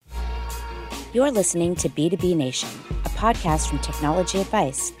You're listening to B2B Nation, a podcast from Technology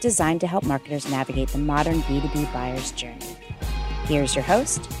Advice designed to help marketers navigate the modern B2B buyer's journey. Here's your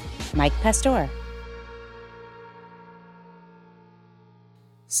host, Mike Pastor.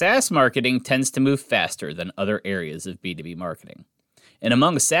 SaaS marketing tends to move faster than other areas of B2B marketing. And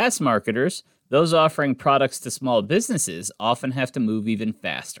among SaaS marketers, those offering products to small businesses often have to move even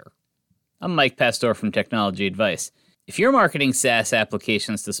faster. I'm Mike Pastor from Technology Advice. If you're marketing SaaS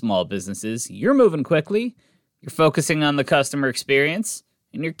applications to small businesses, you're moving quickly, you're focusing on the customer experience,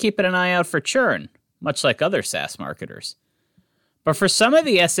 and you're keeping an eye out for churn, much like other SaaS marketers. But for some of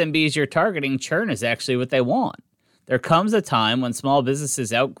the SMBs you're targeting, churn is actually what they want. There comes a time when small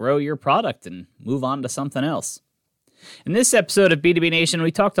businesses outgrow your product and move on to something else. In this episode of B2B Nation,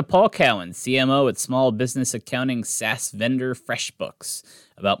 we talked to Paul Cowan, CMO at small business accounting SaaS vendor FreshBooks,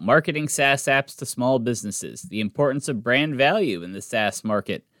 about marketing SaaS apps to small businesses, the importance of brand value in the SaaS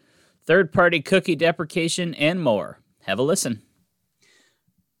market, third-party cookie deprecation, and more. Have a listen.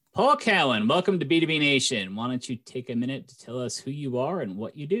 Paul Cowan, welcome to B2B Nation. Why don't you take a minute to tell us who you are and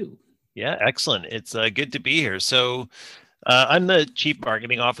what you do? Yeah, excellent. It's good to be here. So I'm the Chief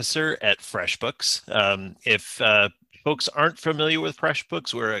Marketing Officer at FreshBooks. If folks aren't familiar with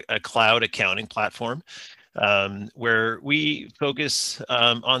FreshBooks, we're a cloud accounting platform where we focus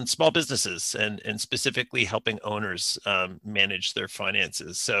on small businesses and specifically helping owners manage their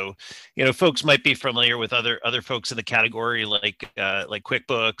finances. So, folks might be familiar with other folks in the category like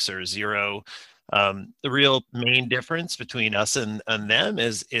QuickBooks or Xero. The real main difference between us and them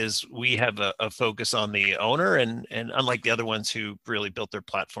is we have a focus on the owner, and unlike the other ones who really built their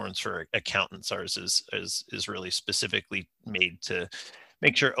platforms for accountants, ours is really specifically made to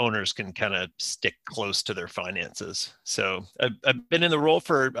make sure owners can kind of stick close to their finances. So I've been in the role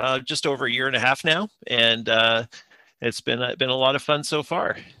for just over a year and a half now, and it's been a lot of fun so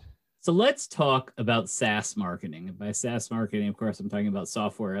far. So let's talk about SaaS marketing. And by SaaS marketing, of course, I'm talking about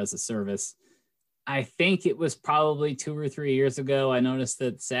software as a service. I think it was probably 2 or 3 years ago, I noticed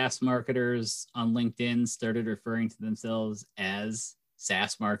that SaaS marketers on LinkedIn started referring to themselves as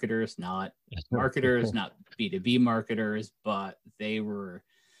SaaS marketers, not marketers, not B2B marketers, but they were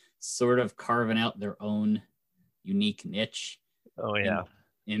sort of carving out their own unique niche. Oh, yeah.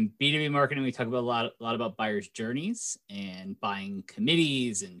 In B2B marketing, we talk about a lot about buyers' journeys and buying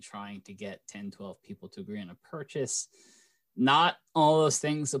committees and trying to get 10, 12 people to agree on a purchase. Not all those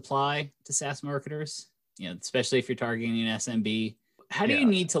things apply to SaaS marketers, especially if you're targeting an SMB. How do you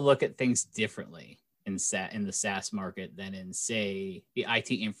need to look at things differently in the SaaS market than in, say, the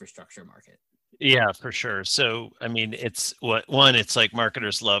IT infrastructure market? Yeah, for sure. So, I mean, it's like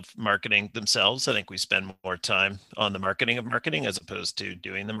marketers love marketing themselves. I think we spend more time on the marketing of marketing as opposed to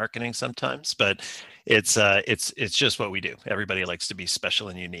doing the marketing sometimes, but it's just what we do. Everybody likes to be special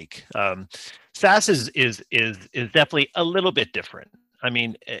and unique. SaaS is definitely a little bit different. I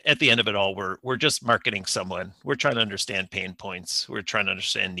mean, at the end of it all, we're just marketing someone. We're trying to understand pain points. We're trying to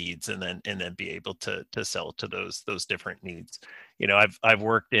understand needs, and then be able to sell to those different needs. I've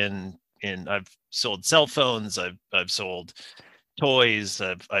worked I've sold cell phones. I've sold toys.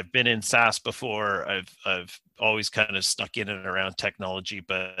 I've been in SaaS before. I've always kind of stuck in and around technology,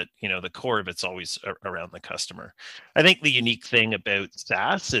 but the core of it's always around the customer. I think the unique thing about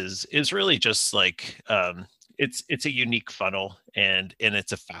SaaS is really just like it's a unique funnel and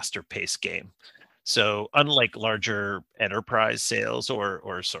it's a faster paced game. So unlike larger enterprise sales,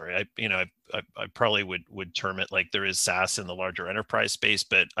 I probably would term it like there is SaaS in the larger enterprise space,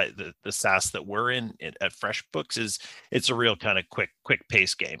 but the SaaS that we're in at FreshBooks it's a real kind of quick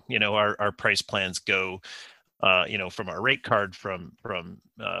pace game. Our price plans go, from our rate card from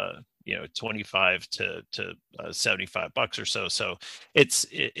 25 to $75 or so. So it's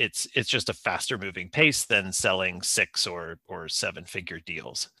just a faster moving pace than selling 6 or 7 figure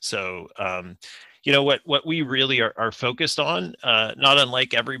deals. So what we really are focused on, not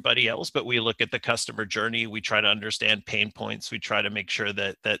unlike everybody else, but we look at the customer journey. We try to understand pain points. We try to make sure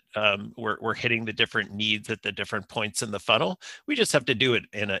that we're hitting the different needs at the different points in the funnel. We just have to do it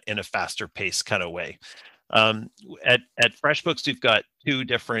in a faster pace kind of way. At FreshBooks, we've got 2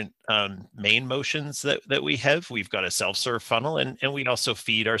 different main motions that we have. We've got a self-serve funnel, and we also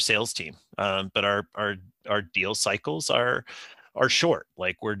feed our sales team. But our deal cycles are short.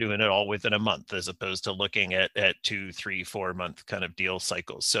 Like we're doing it all within a month, as opposed to looking at 2, 3, 4 month kind of deal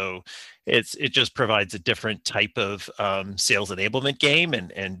cycles. So it just provides a different type of sales enablement game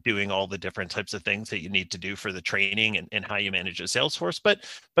and doing all the different types of things that you need to do for the training and how you manage a sales force. But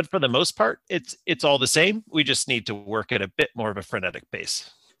for the most part, it's all the same. We just need to work at a bit more of a frenetic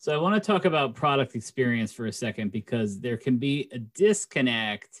pace. So I want to talk about product experience for a second, because there can be a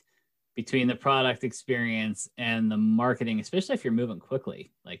disconnect between the product experience and the marketing, especially if you're moving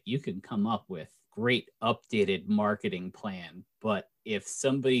quickly. Like, you can come up with great updated marketing plan, but if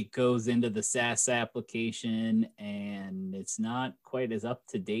somebody goes into the SaaS application and it's not quite as up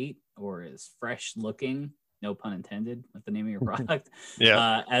to date or as fresh looking, no pun intended with the name of your product,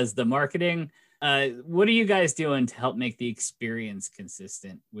 as the marketing, what are you guys doing to help make the experience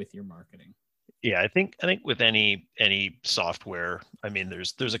consistent with your marketing? Yeah, I think with any software, I mean,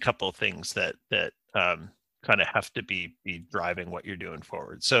 there's a couple of things that kind of have to be driving what you're doing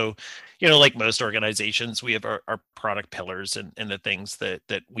forward. So, like most organizations, we have our product pillars and the things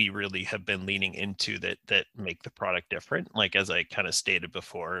that we really have been leaning into that make the product different. Like, as I kind of stated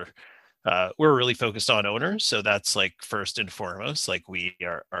before, we're really focused on owners. So that's like first and foremost. Like, we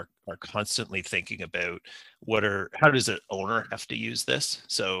are constantly thinking about how does an owner have to use this?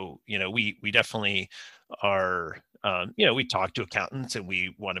 So, we definitely are, we talk to accountants and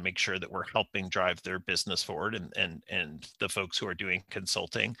we want to make sure that we're helping drive their business forward, and the folks who are doing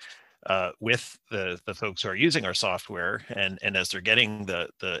consulting with the folks who are using our software, and as they're getting the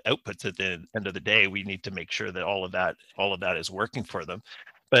outputs at the end of the day, we need to make sure that all of that is working for them.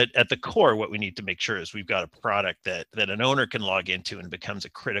 But at the core, what we need to make sure is we've got a product that an owner can log into and becomes a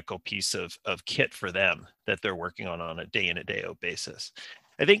critical piece of kit for them that they're working on a day in and day out basis.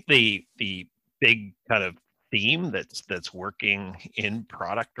 I think the big kind of theme that's working in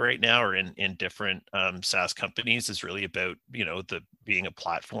product right now, or in different SaaS companies, is really about the being a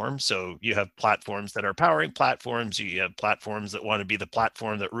platform. So you have platforms that are powering platforms. You have platforms that want to be the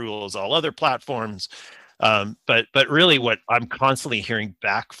platform that rules all other platforms. But really, what I'm constantly hearing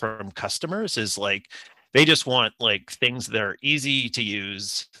back from customers is like, they just want like things that are easy to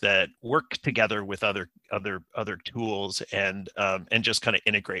use, that work together with other tools, and just kind of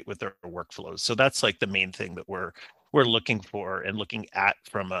integrate with their workflows. So that's like the main thing that we're looking for and looking at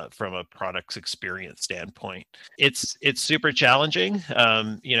from a product's experience standpoint. It's super challenging.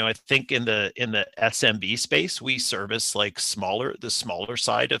 I think in the SMB space, we service like the smaller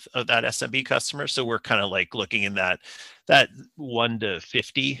side of that SMB customer. So we're kind of like looking in that 1 to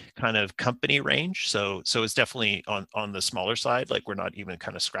 50 kind of company range. So it's definitely on the smaller side. Like, we're not even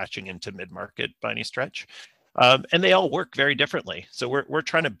kind of scratching into mid-market by any stretch. And they all work very differently. So we're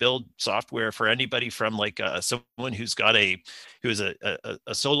trying to build software for anybody from like someone who's a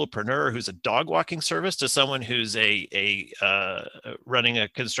solopreneur who's a dog walking service, to someone who's running a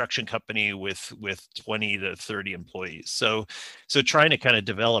construction company with 20 to 30 employees. So trying to kind of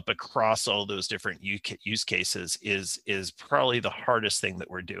develop across all those different use cases is probably the hardest thing that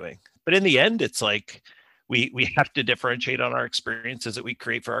we're doing. But in the end, it's like, we have to differentiate on our experiences that we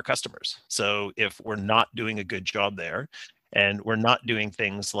create for our customers. So if we're not doing a good job there, and we're not doing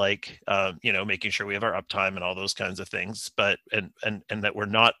things like making sure we have our uptime and all those kinds of things, but and that we're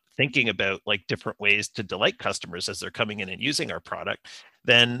not thinking about like different ways to delight customers as they're coming in and using our product,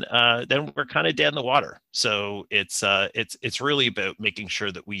 then we're kind of dead in the water. So it's really about making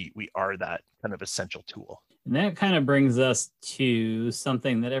sure that we are that kind of essential tool. And that kind of brings us to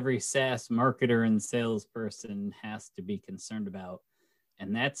something that every SaaS marketer and salesperson has to be concerned about,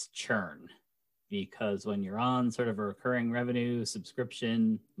 and that's churn. Because when you're on sort of a recurring revenue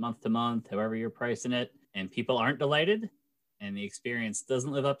subscription, month to month, however you're pricing it, and people aren't delighted and the experience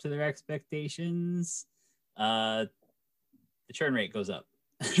doesn't live up to their expectations, the churn rate goes up.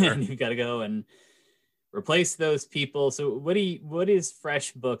 Sure. And you've got to go and replace those people. So what does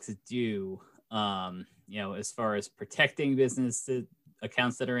FreshBooks do? As far as protecting business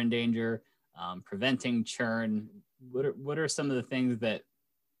accounts that are in danger, preventing churn, what are some of the things that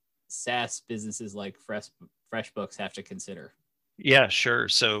SaaS businesses like FreshBooks have to consider? Yeah, sure.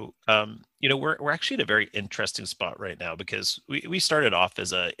 So, we're actually at a very interesting spot right now, because we started off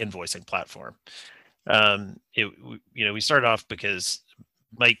as a invoicing platform. We started off because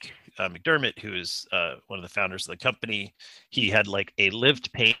Mike McDermott, who is one of the founders of the company, he had like a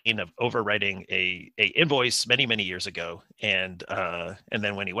lived pain of overwriting a invoice many years ago, and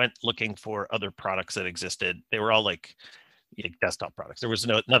then when he went looking for other products that existed, they were all like desktop products. There was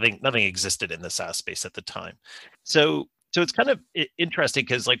nothing existed in the SaaS space at the time. So it's kind of interesting,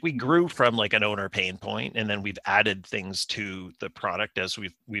 because like we grew from like an owner pain point, and then we've added things to the product as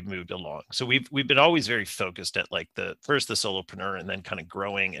we've moved along. So we've been always very focused at like the solopreneur, and then kind of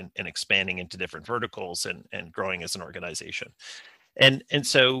growing and expanding into different verticals and growing as an organization. And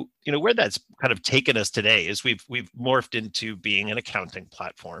so where that's kind of taken us today is we've morphed into being an accounting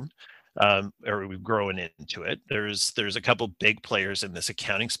platform. Or we've grown into it. There's a couple big players in this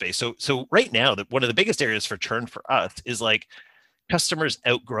accounting space. So right now, one of the biggest areas for churn for us is like customers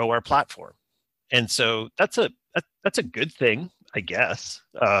outgrow our platform, and so that's a good thing. I guess.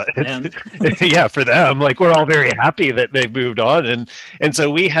 Them. Yeah, for them, like we're all very happy that they've moved on, and so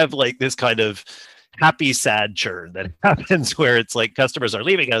we have like this kind of happy sad churn that happens where it's like customers are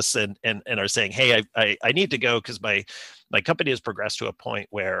leaving us and are saying, hey, I need to go because my company has progressed to a point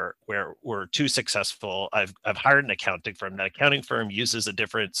where we're too successful. I've hired an accounting firm. That accounting firm uses a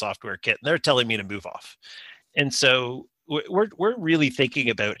different software kit, and they're telling me to move off. And so we're really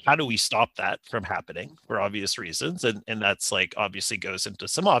thinking about how do we stop that from happening for obvious reasons, and that's like obviously goes into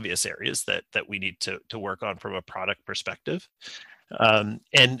some obvious areas that we need to work on from a product perspective, and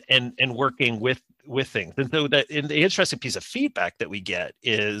working with things. And so that in the interesting piece of feedback that we get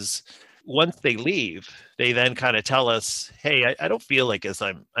is once they leave, they then kind of tell us, hey, I don't feel like as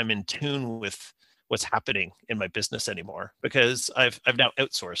I'm in tune with what's happening in my business anymore because I've now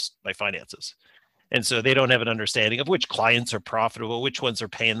outsourced my finances. And so they don't have an understanding of which clients are profitable, which ones are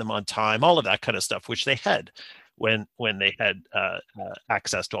paying them on time, all of that kind of stuff, which they had when they had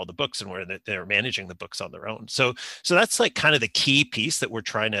access to all the books and where they were managing the books on their own. So that's like kind of the key piece that we're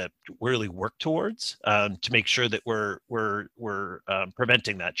trying to really work towards, to make sure that we're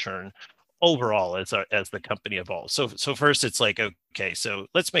preventing that churn overall as the company evolves. So first it's like, okay, so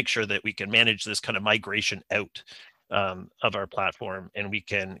let's make sure that we can manage this kind of migration out of our platform, and we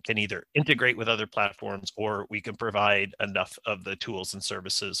can either integrate with other platforms, or we can provide enough of the tools and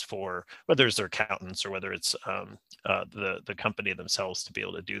services for whether it's their accountants or whether it's the company themselves to be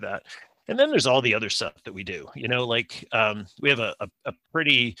able to do that. And then there's all the other stuff that we do. Like we have a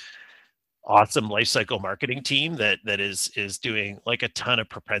pretty awesome lifecycle marketing team that is doing like a ton of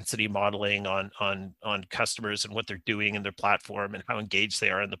propensity modeling on customers and what they're doing in their platform and how engaged they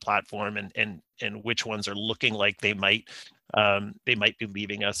are in the platform, and which ones are looking like they might be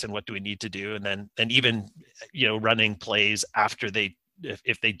leaving us, and what do we need to do, and then even running plays after they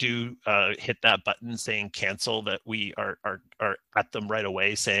if they do hit that button saying cancel, that we are at them right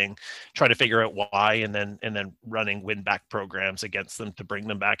away saying, try to figure out why, and then running win back programs against them to bring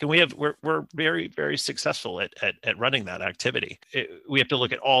them back. And we're very, very successful at running that activity. We have to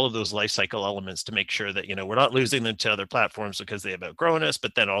look at all of those life cycle elements to make sure that we're not losing them to other platforms because they have outgrown us,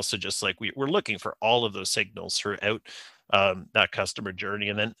 but then also just like we're looking for all of those signals throughout that customer journey,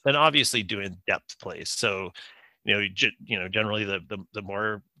 and then obviously doing depth plays. So generally the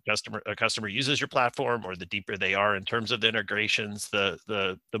more a customer uses your platform, or the deeper they are in terms of the integrations,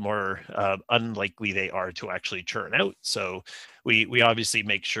 the more unlikely they are to actually churn out. So we obviously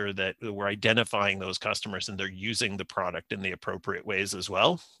make sure that we're identifying those customers and they're using the product in the appropriate ways as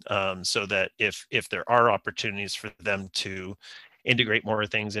well, so that if there are opportunities for them to integrate more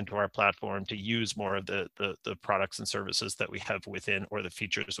things into our platform, to use more of the products and services that we have within, or the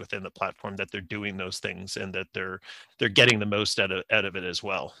features within the platform, that they're doing those things and that they're getting the most out of it as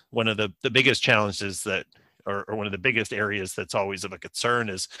well. One of the biggest challenges or one of the biggest areas that's always of a concern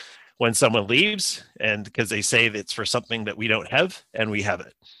is when someone leaves, and because they say that it's for something that we don't have and we have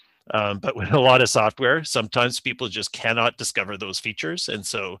it. But with a lot of software, sometimes people just cannot discover those features, and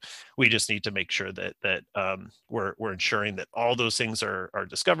so we just need to make sure that we're ensuring that all those things are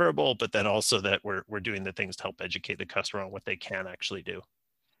discoverable, but then also that we're doing the things to help educate the customer on what they can actually do.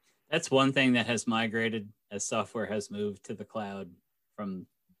 That's one thing that has migrated as software has moved to the cloud from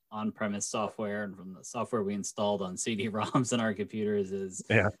on-premise software, and from the software we installed on CD-ROMs in our computers is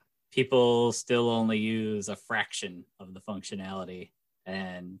people still only use a fraction of the functionality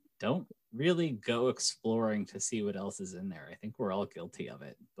and don't really go exploring to see what else is in there. I think we're all guilty of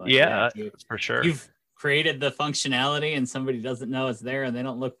it. But for sure. You've created the functionality and somebody doesn't know it's there and they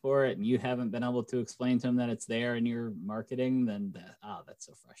don't look for it, and you haven't been able to explain to them that it's there in your marketing, then that's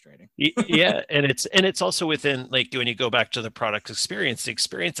so frustrating. Yeah. And it's also within, like, when you go back to the product experience, the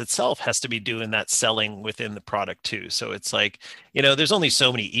experience itself has to be doing that selling within the product too. So it's like, there's only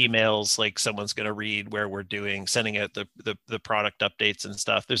so many emails like someone's going to read where we're sending out the product updates and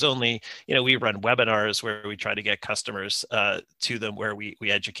stuff. There's only, we run webinars where we try to get customers to them, where we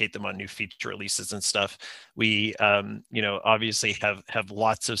educate them on new feature releases and stuff. We obviously have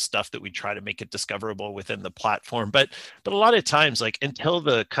lots of stuff that we try to make it discoverable within the platform, but a lot of times, like, until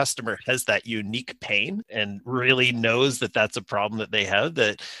the customer has that unique pain and really knows that that's a problem that they have,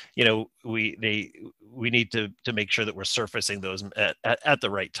 that we need to make sure that we're surfacing those at the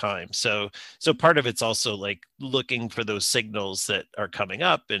right time. So part of it's also like looking for those signals that are coming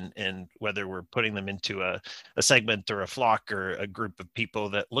up, and whether we're putting them into a segment or a flock or a group of people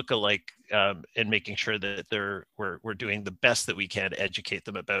that look alike, and making sure that we're doing the best that we can to educate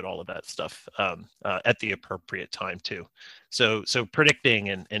them about all of that stuff at the appropriate time too. So predicting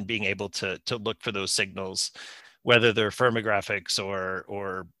and being able to look for those signals whether they're firmographics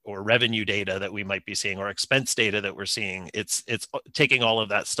or revenue data that we might be seeing, or expense data that we're seeing. It's taking all of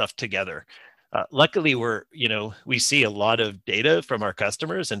that stuff together. Luckily, we see a lot of data from our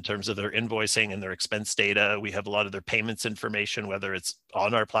customers in terms of their invoicing and their expense data. We have a lot of their payments information, whether it's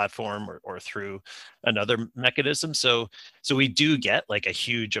on our platform or through another mechanism. So we do get like a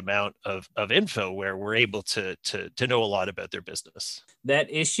huge amount of info where we're able to know a lot about their business. That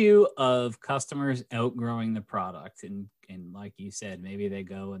issue of customers outgrowing the product, and like you said, maybe they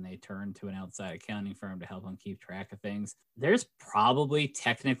go and they turn to an outside accounting firm to help them keep track of things. There's probably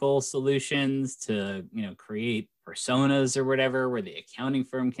technical solutions to, create personas or whatever, where the accounting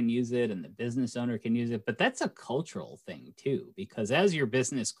firm can use it and the business owner can use it. But that's a cultural thing too, because as your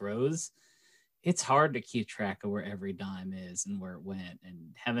business grows, it's hard to keep track of where every dime is and where it went, and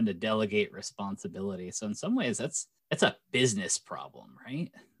having to delegate responsibility. So in some ways, that's a business problem,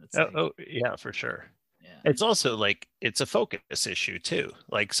 right? Yeah, for sure. Yeah. It's also like, it's a focus issue too.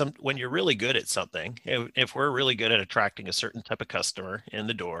 Like when you're really good at something, if we're really good at attracting a certain type of customer in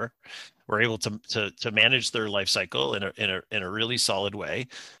the door, we're able to manage their life cycle in a really solid way.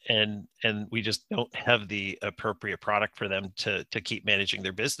 And we just don't have the appropriate product for them to keep managing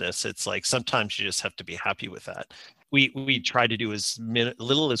their business. It's like, sometimes you just have to be happy with that. We try to do as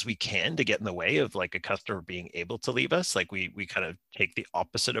little as we can to get in the way of like a customer being able to leave us. Like we kind of take the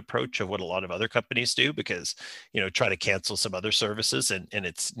opposite approach of what a lot of other companies do, because, try to cancel some other services and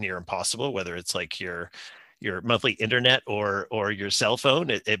it's near impossible, whether it's like your monthly internet or your cell phone.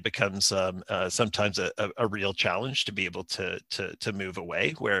 It becomes sometimes a real challenge to be able to move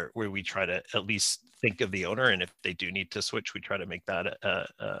away, where we try to at least think of the owner, and if they do need to switch, we try to make that at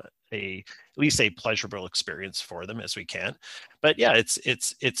least a pleasurable experience for them as we can. But yeah,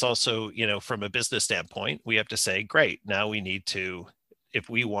 it's also, from a business standpoint, we have to say, great, now we need to, if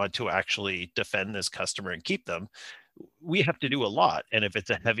we want to actually defend this customer and keep them, we have to do a lot. And if it's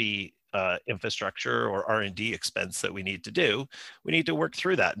a heavy infrastructure or R&D expense that we need to do, we need to work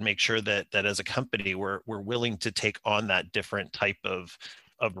through that and make sure that as a company, we're willing to take on that different type of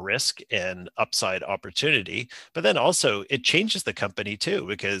risk and upside opportunity. But then also it changes the company too,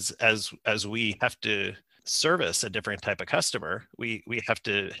 because as we have to service a different type of customer, we have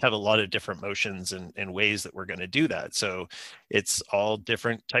to have a lot of different motions and ways that we're going to do that. So it's all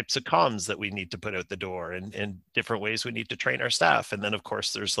different types of comms that we need to put out the door, and different ways we need to train our staff. And then of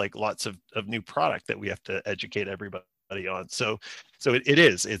course there's like lots of new product that we have to educate everybody on. So it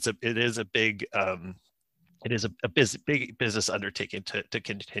is a big big business undertaking to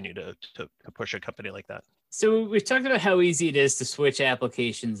continue to push a company like that. So we've talked about how easy it is to switch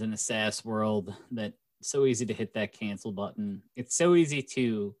applications in a SaaS world, that so easy to hit that cancel button. It's so easy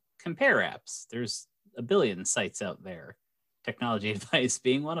to compare apps. There's a billion sites out there, Technology Advice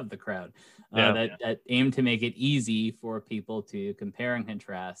being one of the crowd, that aim to make it easy for people to compare and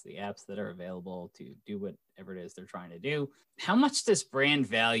contrast the apps that are available to do whatever it is they're trying to do. How much does brand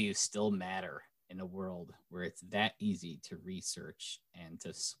value still matter in a world where it's that easy to research and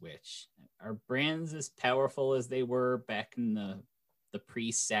to switch? Are brands as powerful as they were back in the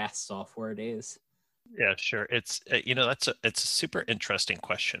pre-SaaS software days? Yeah, sure. It's it's a super interesting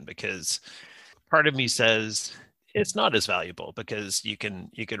question, because part of me says it's not as valuable, because you can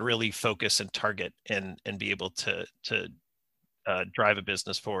really focus and target and be able to drive a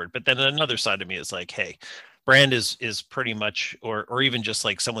business forward. But then another side of me is like, hey, brand is pretty much, or even just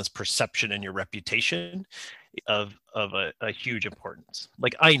like someone's perception and your reputation of a huge importance.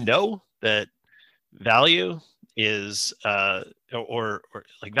 Like, I know that value is or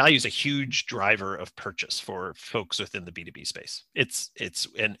like value is a huge driver of purchase for folks within the B2B space. It's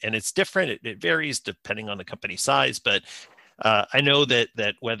different. It varies depending on the company size, but I know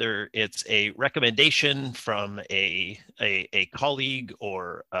that whether it's a recommendation from a colleague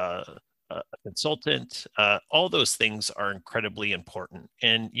or a consultant, all those things are incredibly important,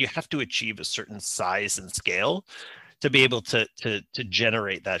 and you have to achieve a certain size and scale to be able to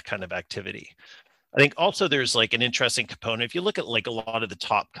generate that kind of activity. I think also there's like an interesting component. If you look at like a lot of the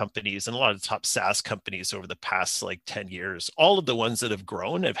top companies and a lot of the top SaaS companies over the past like 10 years, all of the ones that have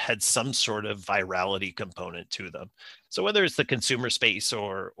grown have had some sort of virality component to them. So whether it's the consumer space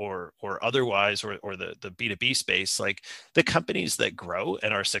or otherwise, or the B2B space, like the companies that grow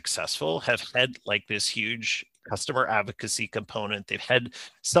and are successful have had like this huge customer advocacy component. They've had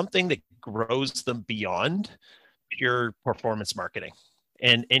something that grows them beyond pure performance marketing.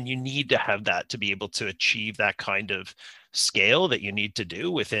 And you need to have that to be able to achieve that kind of scale that you need to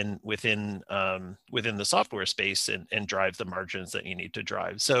do within the software space and drive the margins that you need to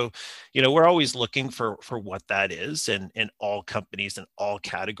drive. So, we're always looking for what that is, and all companies and all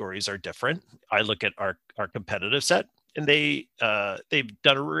categories are different. I look at our competitive set, and they've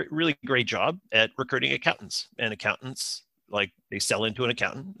done a really great job at recruiting accountants, and accountants, like, they sell into an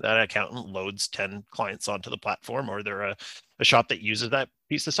accountant. That accountant loads 10 clients onto the platform, or they're a shop that uses that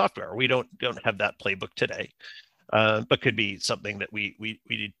piece of software. We don't have that playbook today, but could be something that we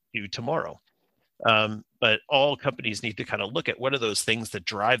do tomorrow. But all companies need to kind of look at what are those things that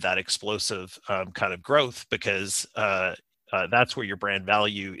drive that explosive kind of growth, because that's where your brand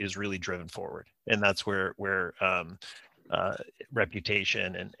value is really driven forward, and that's where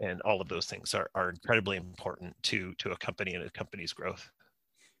reputation and all of those things are incredibly important to a company and a company's growth.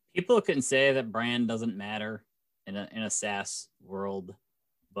 People can say that brand doesn't matter in a SaaS world,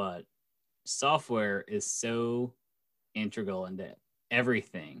 but software is so integral into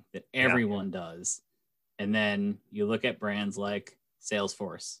everything that everyone does. And then you look at brands like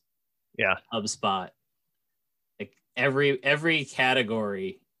Salesforce, HubSpot, like every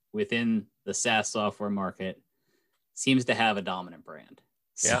category within the SaaS software market seems to have a dominant brand.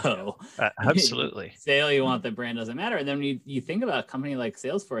 So absolutely. Say you want the brand doesn't matter. And then you think about a company like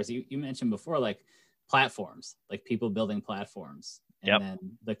Salesforce, you mentioned before, like platforms, like people building platforms, and then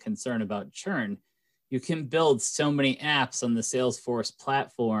the concern about churn. You can build so many apps on the Salesforce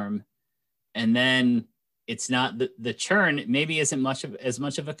platform, and then it's not the churn maybe isn't as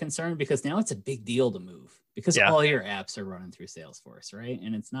much of a concern, because now it's a big deal to move, because all your apps are running through Salesforce, right?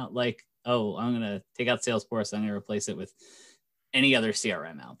 And it's not like, oh, I'm going to take out Salesforce, I'm going to replace it with any other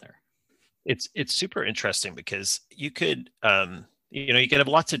CRM out there. It's super interesting, because you could you can have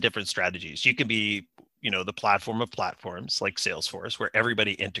lots of different strategies. You can be the platform of platforms like Salesforce, where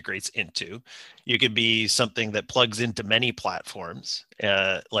everybody integrates into. You could be something that plugs into many platforms,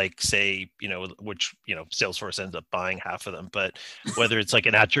 like, say, which Salesforce ends up buying half of them. But whether it's like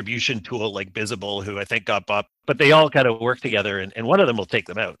an attribution tool like Visible, who I think got bought, but they all kind of work together, and one of them will take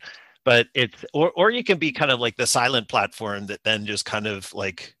them out. But it's, or you can be kind of like the silent platform that then just kind of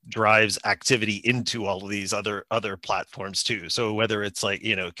like drives activity into all of these other platforms too. So whether it's like,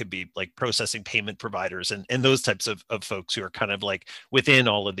 it could be like processing payment providers and those types of folks who are kind of like within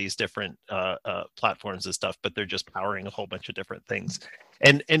all of these different platforms and stuff, but they're just powering a whole bunch of different things.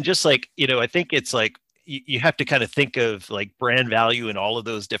 And just like, I think it's like, you have to kind of think of like brand value in all of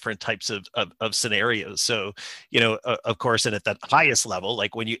those different types of scenarios. So, of course, and at that highest level,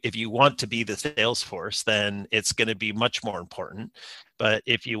 like if you want to be the Salesforce, then it's going to be much more important. But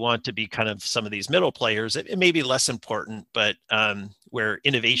if you want to be kind of some of these middle players, it may be less important, but where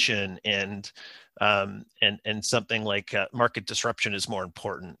innovation and something like market disruption is more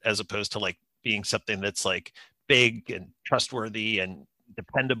important, as opposed to like being something that's like big and trustworthy and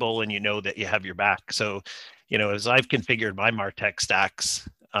dependable, and that you have your back. So, as I've configured my MarTech stacks,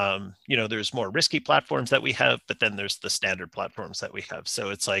 there's more risky platforms that we have, but then there's the standard platforms that we have. So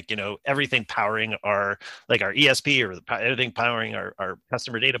it's like, everything powering our ESP, or everything powering our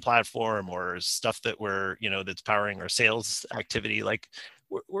customer data platform, or stuff that we're, that's powering our sales activity. Like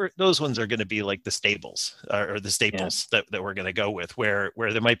those ones are going to be like the stables, or the staples that we're going to go with, where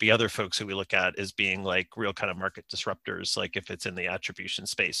there might be other folks who we look at as being like real kind of market disruptors, like if it's in the attribution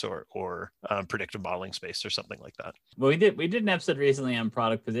space or predictive modeling space or something like that. Well, we did an episode recently on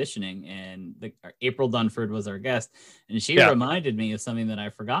product positioning, and April Dunford was our guest, and she reminded me of something that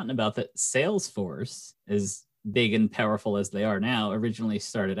I've forgotten about, that Salesforce, as big and powerful as they are now, originally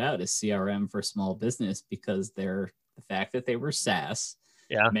started out as CRM for small business, because the fact that they were SaaS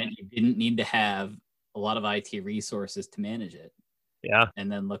meant you didn't need to have a lot of IT resources to manage it. And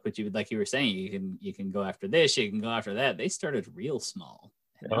then look what like you were saying, you can go after this, you can go after that. They started real small.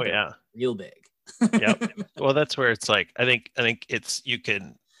 Real big. Well, that's where it's like, I think it's,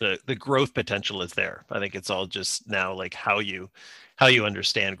 the growth potential is there. I think it's all just now like how you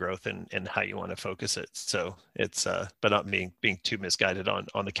understand growth and how you want to focus it. So it's but not being too misguided on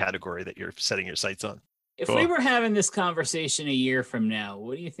the category that you're setting your sights on. If we were having this conversation a year from now,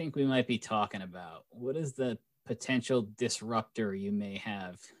 what do you think we might be talking about? What is the potential disruptor you may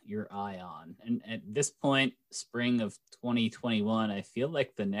have your eye on? And at this point, spring of 2021, I feel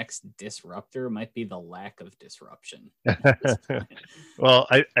like the next disruptor might be the lack of disruption. Well,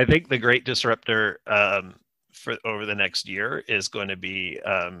 I think the great disruptor for over the next year is going to be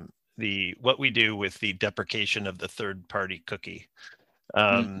what we do with the deprecation of the third-party cookie.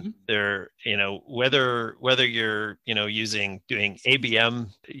 Whether you're doing ABM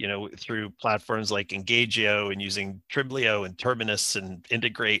through platforms like Engagio, and using Triblio and Terminus and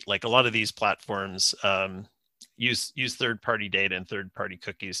Integrate, like a lot of these platforms, use third-party data and third-party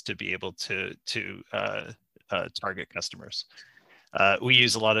cookies to be able to target customers. We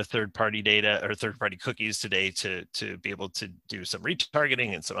use a lot of third-party data or third-party cookies today to be able to do some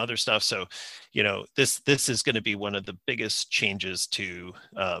retargeting and some other stuff. So, this is going to be one of the biggest changes to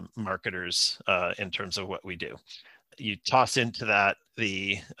marketers in terms of what we do. You toss into that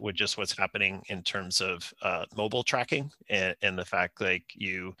what's happening in terms of mobile tracking and the fact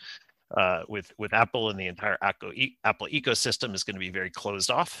with Apple and the entire Apple ecosystem is going to be very closed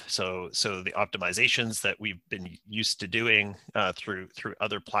off. So the optimizations that we've been used to doing through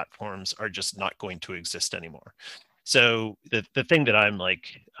other platforms are just not going to exist anymore. So the thing that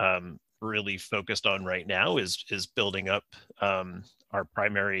I'm really focused on right now is building up our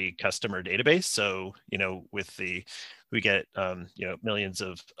primary customer database. So we get millions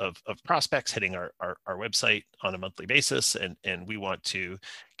of prospects hitting our website on a monthly basis, and we want to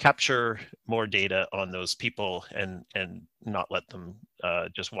capture more data on those people and not let them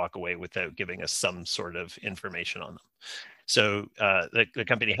just walk away without giving us some sort of information on them. So the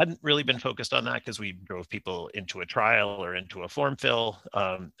company hadn't really been focused on that because we drove people into a trial or into a form fill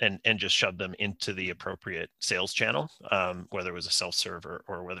and just shoved them into the appropriate sales channel, whether it was a self-serve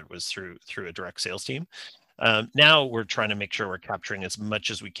or whether it was through a direct sales team. Now we're trying to make sure we're capturing as much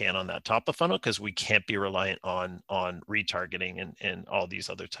as we can on that top of funnel, because we can't be reliant on retargeting and all these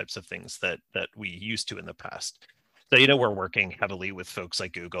other types of things that we used to in the past. So we're working heavily with folks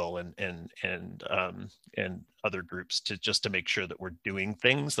like Google and other groups to make sure that we're doing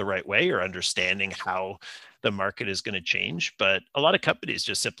things the right way or understanding how the market is going to change. But a lot of companies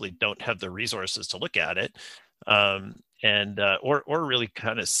just simply don't have the resources to look at it. Or really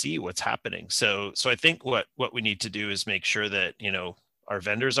kind of see what's happening. So I think what we need to do is make sure that our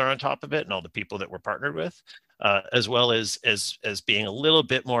vendors are on top of it and all the people that we're partnered with, as well as being a little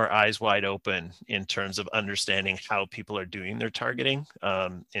bit more eyes wide open in terms of understanding how people are doing their targeting,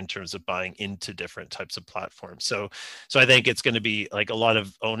 in terms of buying into different types of platforms. So I think it's going to be a lot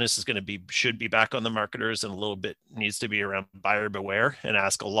of onus should be back on the marketers, and a little bit needs to be around buyer beware and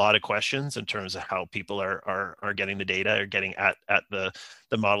ask a lot of questions in terms of how people are getting the data or getting at the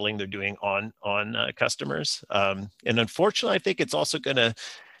modeling they're doing on customers. And unfortunately, I think it's also going to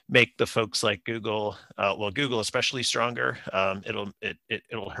make the folks like Google, Google especially stronger. It'll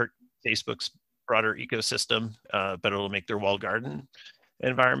hurt Facebook's broader ecosystem, but it'll make their walled garden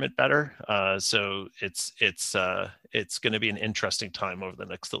environment better. So it's going to be an interesting time over the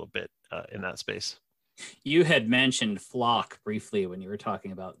next little bit in that space. You had mentioned Flock briefly when you were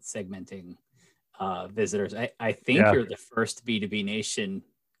talking about segmenting visitors. I think you're the first B2B Nation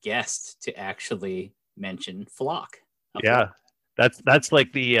guest to actually mention Flock. Yeah. That's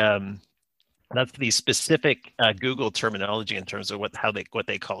like that's the specific Google terminology in terms of what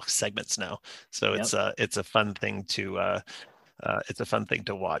they call segments now. So it's a fun thing to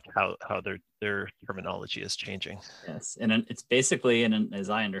watch how their terminology is changing. Yes, and it's basically, as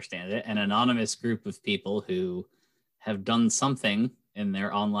I understand it, an anonymous group of people who have done something in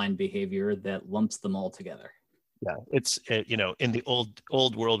their online behavior that lumps them all together. Yeah, it's in the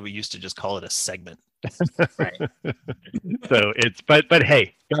old world we used to just call it a segment. Right. So but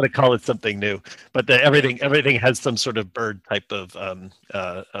hey, gotta call it something new. But everything has some sort of bird type of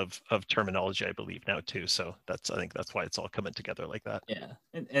terminology, I believe, now too. So I think that's why it's all coming together like that. Yeah,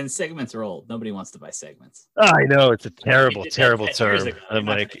 and segments are old. Nobody wants to buy segments. I know, it's a terrible term. I'm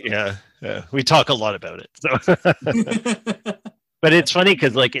like, yeah, we talk a lot about it. So. But it's funny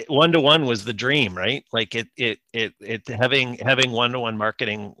because one-to-one was the dream, right? Having one-to-one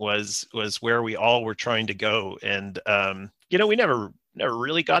marketing was where we all were trying to go, and we never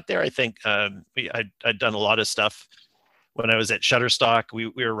really got there. I think I'd done a lot of stuff when I was at Shutterstock. We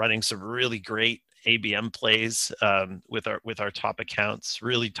were running some really great ABM plays with our top accounts,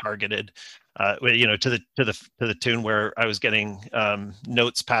 really targeted. To the tune where I was getting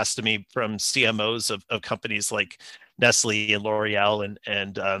notes passed to me from CMOs of companies like Nestle and L'Oreal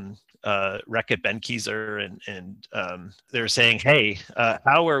and Reckitt Benckiser, and they're saying, hey,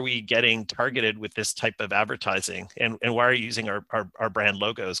 how are we getting targeted with this type of advertising, and why are you using our brand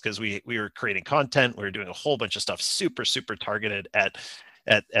logos? Because we were creating content, we were doing a whole bunch of stuff super targeted at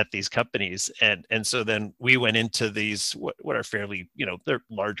these companies, and so then we went into these what are fairly, they're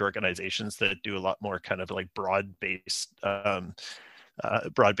large organizations that do a lot more kind of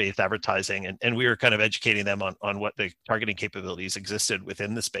broad-based advertising, and we were kind of educating them on what the targeting capabilities existed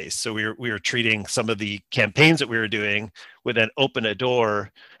within the space. So we were treating some of the campaigns that we were doing would then open a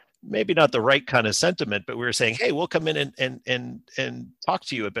door maybe not the right kind of sentiment, but we were saying, hey, we'll come in and talk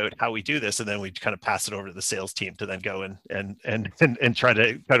to you about how we do this, and then we kind of pass it over to the sales team to then go and try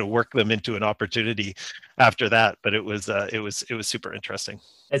to work them into an opportunity after that. But it was super interesting.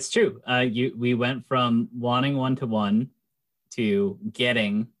 That's true. We went from wanting one-to-one to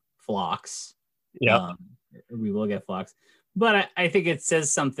getting flocks. Yeah. We will get flocks, but I think it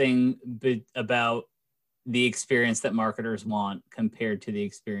says something about the experience that marketers want compared to the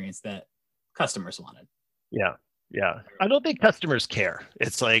experience that customers wanted. Yeah. I don't think customers care.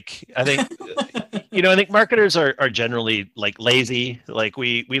 It's like, I think, I think marketers are generally like lazy. Like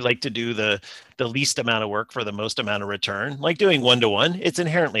we like to do the least amount of work for the most amount of return. Like doing one-to-one, it's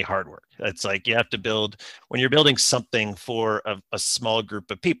inherently hard work. It's like you have to build, when you're building something for a small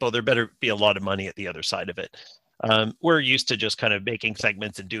group of people, there better be a lot of money at the other side of it. We're used to just kind of making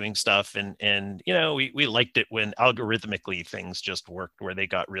segments and doing stuff. And we liked it when algorithmically things just worked, where they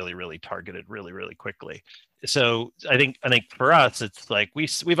got really, really targeted really, really quickly. So I think for us, it's like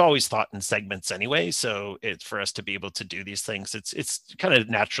we've always thought in segments anyway. So it's for us to be able to do these things. It's kind of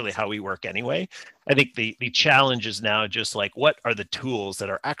naturally how we work anyway. I think the challenge is now just like, what are the tools that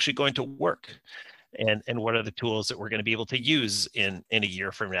are actually going to work? And what are the tools that we're going to be able to use in a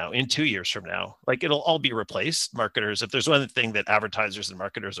year from now, in 2 years from now? Like, it'll all be replaced. Marketers, if there's one thing that advertisers and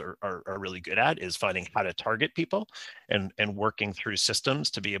marketers are really good at, is finding how to target people and working through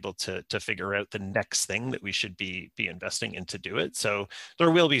systems to be able to figure out the next thing that we should be investing in to do it. So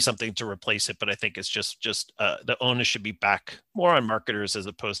there will be something to replace it, but I think it's just the onus should be back more on marketers, as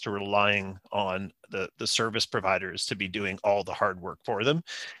opposed to relying on the service providers to be doing all the hard work for them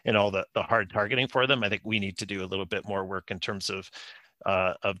and all the hard targeting for them. I think we need to do a little bit more work in terms of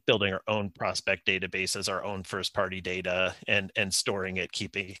building our own prospect database as our own first party data, and storing it,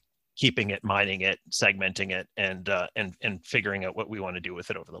 keeping it, mining it, segmenting it, and figuring out what we want to do with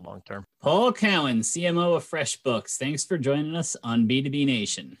it over the long term. Paul Cowan, CMO of FreshBooks, thanks for joining us on B2B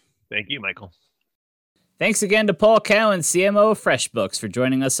Nation. Thank you, Michael. Thanks again to Paul Cowan, CMO of FreshBooks, for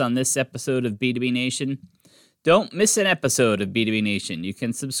joining us on this episode of B2B Nation. Don't miss an episode of B2B Nation. You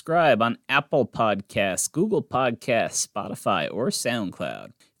can subscribe on Apple Podcasts, Google Podcasts, Spotify, or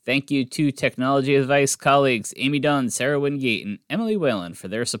SoundCloud. Thank you to Technology Advice colleagues Amy Dunn, Sarah Wingate, and Emily Whalen for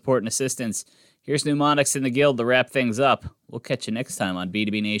their support and assistance. Here's Mnemotics in the Guild to wrap things up. We'll catch you next time on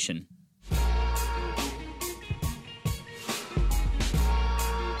B2B Nation.